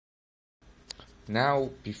Now,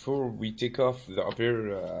 before we take off the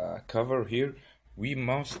upper cover here, we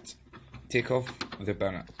must take off the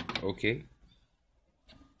panel. Okay,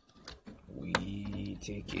 we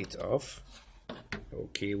take it off.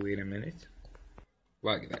 Okay, wait a minute,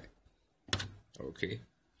 like that. Okay,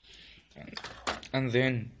 and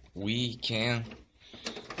then we can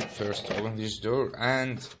first open this door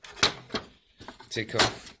and take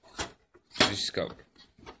off this cover.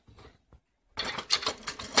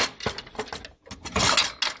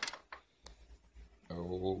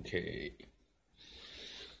 Okay,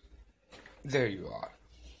 there you are.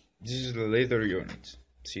 This is the laser unit.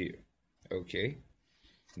 It's here. Okay,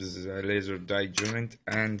 this is a laser die unit,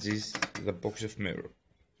 and this is the box of mirror.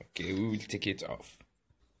 Okay, we will take it off.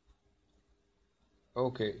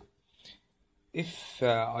 Okay, if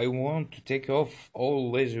I want to take off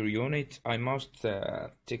all laser unit, I must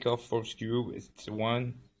take off four screw. It's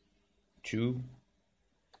 1, 2,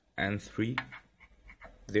 and 3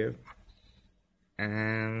 there,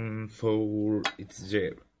 and 4 it's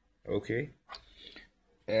there. Okay,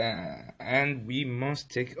 and we must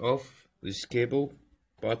take off this cable,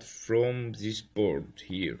 but from this board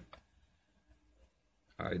here.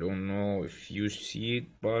 I don't know if you see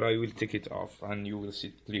it, but I will take it off and you will see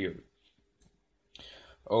it clear.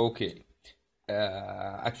 Okay,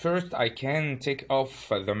 at first I can take off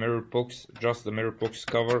the mirror box, just the mirror box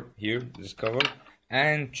cover here, this cover,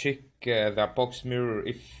 and check the box mirror.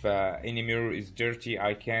 If any mirror is dirty,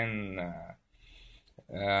 I can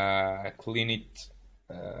clean it.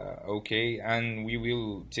 Okay, and we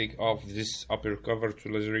will take off this upper cover to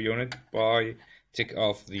laser unit by take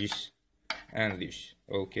off this and this.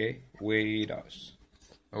 Okay, wait us.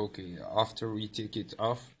 Okay, after we take it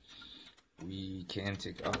off, we can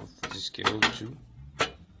take off this cable too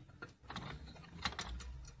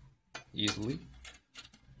easily.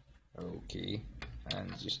 Okay, and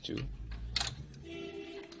this too,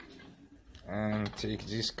 and take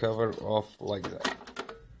this cover off like that.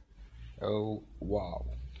 Oh wow,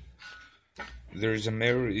 there's a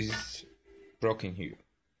mirror is broken here.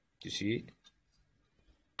 You see it?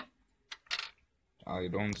 I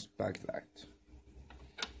don't expect that.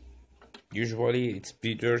 Usually it's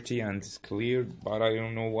be dirty and it's clear, but I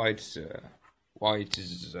don't know why it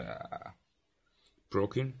is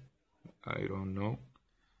broken. I don't know,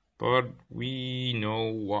 but we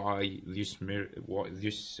know why this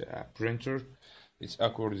printer is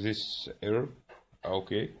occurred this error.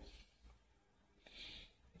 Okay,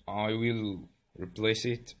 I will replace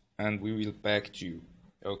it and we will back to you.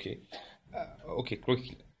 Okay, okay,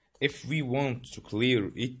 quickly. If we want to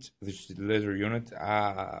clear it, this laser unit,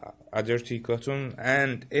 a dirty cotton,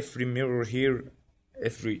 and every mirror here,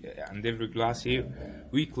 every glass here,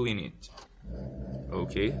 we clean it.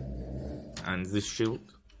 Okay, and this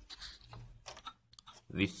shield,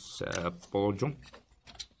 this podium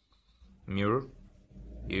mirror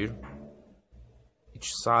here,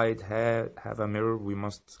 each side have a mirror. We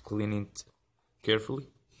must clean it carefully.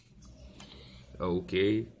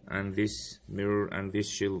 Okay, and this mirror and this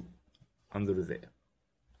shield under there.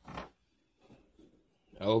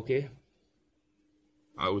 Okay,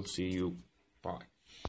 I will see you. Bye.